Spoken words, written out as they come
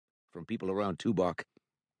from people around Tubac,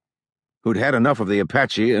 who'd had enough of the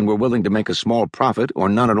Apache and were willing to make a small profit or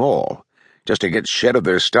none at all, just to get shed of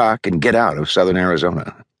their stock and get out of southern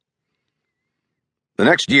Arizona. The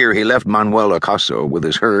next year, he left Manuel Acaso with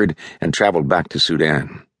his herd and traveled back to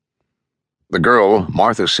Sudan. The girl,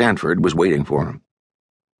 Martha Sanford, was waiting for him.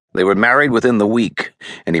 They were married within the week,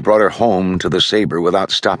 and he brought her home to the Saber without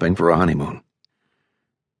stopping for a honeymoon.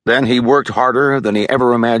 Then he worked harder than he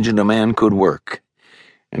ever imagined a man could work,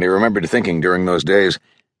 and he remembered thinking during those days,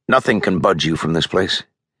 "Nothing can budge you from this place.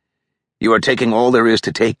 You are taking all there is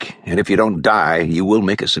to take, and if you don't die, you will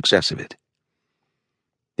make a success of it."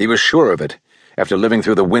 He was sure of it after living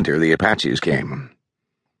through the winter the Apaches came.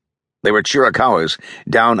 They were Chiricahuas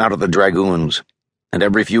down out of the dragoons, and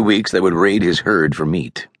every few weeks they would raid his herd for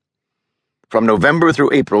meat. From November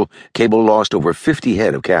through April, Cable lost over 50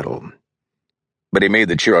 head of cattle. But he made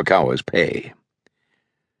the Chiricahuas pay.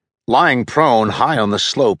 Lying prone high on the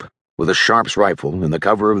slope, with a Sharp's rifle in the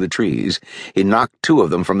cover of the trees, he knocked 2 of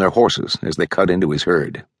them from their horses as they cut into his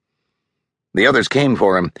herd. The others came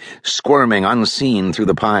for him, squirming unseen through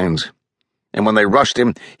the pines, and when they rushed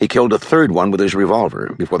him, he killed a 3rd one with his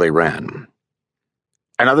revolver before they ran.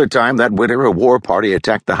 Another time that winter, a war party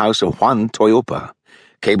attacked the house of Juan Toyopa,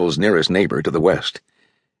 Cable's nearest neighbor to the west,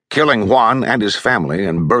 killing Juan and his family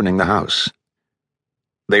and burning the house.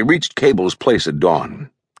 They reached Cable's place at dawn,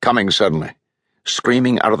 coming suddenly,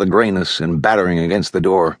 screaming out of the grayness and battering against the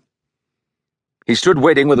door. He stood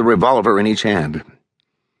waiting with a revolver in each hand.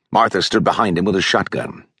 Martha stood behind him with a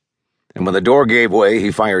shotgun, and when the door gave way,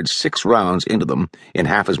 he fired 6 rounds into them in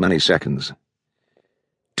half as many seconds.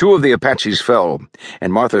 2 of the Apaches fell,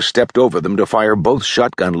 and Martha stepped over them to fire both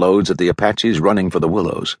shotgun loads at the Apaches running for the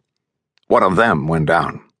willows. One of them went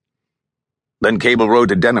down. Then Cable rode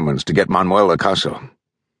to Denneman's to get Manuel Acaso.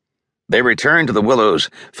 They returned to the willows,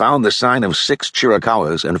 found the sign of 6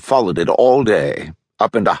 Chiricahuas, and followed it all day,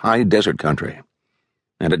 up into high desert country.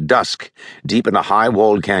 And at dusk, deep in a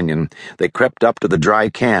high-walled canyon, they crept up to the dry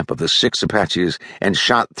camp of the 6 Apaches and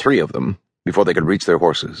shot 3 of them before they could reach their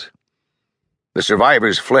horses. The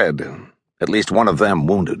survivors fled, at least one of them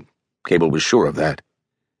wounded. Cable was sure of that,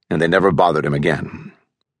 and they never bothered him again.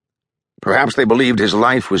 Perhaps they believed his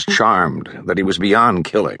life was charmed, that he was beyond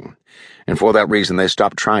killing, and for that reason they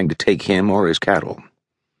stopped trying to take him or his cattle.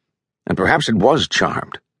 And perhaps it was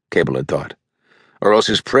charmed, Cable had thought, or else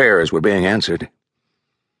his prayers were being answered.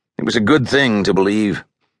 It was a good thing to believe.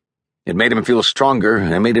 It made him feel stronger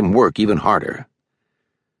and made him work even harder.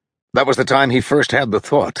 That was the time he first had the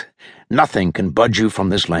thought, "Nothing can budge you from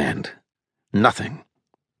this land. Nothing."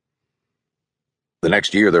 The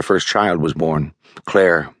next year their first child was born,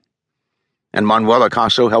 Claire, and Manuel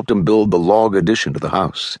Acaso helped him build the log addition to the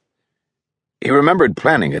house. He remembered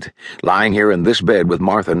planning it, lying here in this bed with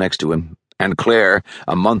Martha next to him, and Claire,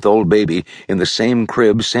 a month-old baby, in the same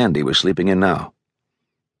crib Sandy was sleeping in now.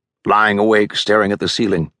 Lying awake, staring at the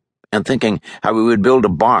ceiling, and thinking how he would build a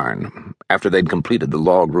barn after they'd completed the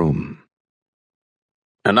log room.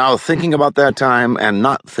 And now, thinking about that time and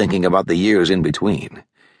not thinking about the years in between,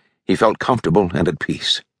 he felt comfortable and at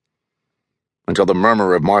peace. Until the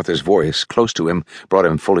murmur of Martha's voice, close to him, brought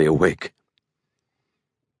him fully awake.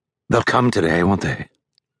 "They'll come today, won't they?"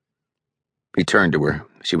 He turned to her.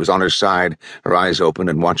 She was on her side, her eyes open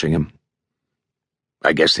and watching him.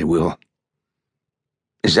 "I guess they will."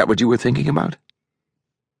 "Is that what you were thinking about?"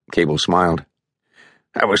 Cable smiled.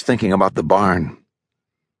 "I was thinking about the barn."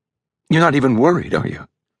 "You're not even worried, are you?"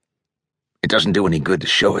 "It doesn't do any good to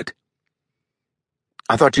show it."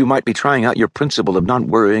 "I thought you might be trying out your principle of not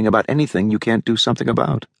worrying about anything you can't do something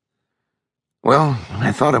about." "Well,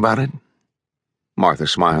 I thought about it." Martha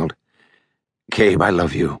smiled. "Cabe, I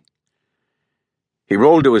love you." He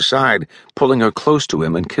rolled to his side, pulling her close to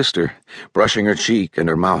him, and kissed her, brushing her cheek and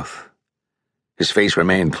her mouth. His face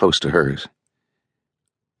remained close to hers.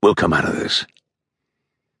 "We'll come out of this."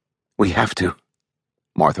 "We have to,"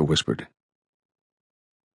 Martha whispered.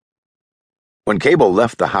 When Cable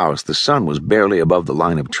left the house, the sun was barely above the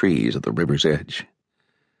line of trees at the river's edge.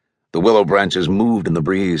 The willow branches moved in the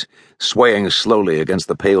breeze, swaying slowly against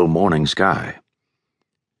the pale morning sky.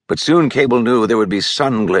 But soon Cable knew there would be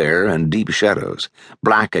sun glare and deep shadows,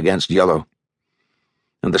 black against yellow,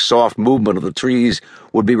 and the soft movement of the trees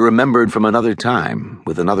would be remembered from another time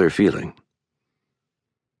with another feeling.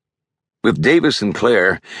 With Davis and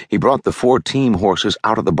Claire, he brought the 4 team horses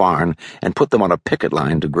out of the barn and put them on a picket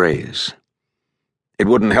line to graze. It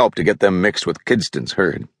wouldn't help to get them mixed with Kidston's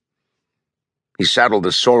herd. He saddled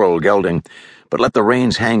the sorrel gelding, but let the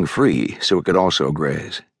reins hang free so it could also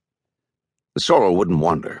graze. The sorrel wouldn't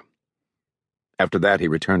wander. After that, he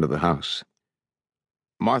returned to the house.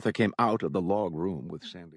 Martha came out of the log room with Sandy.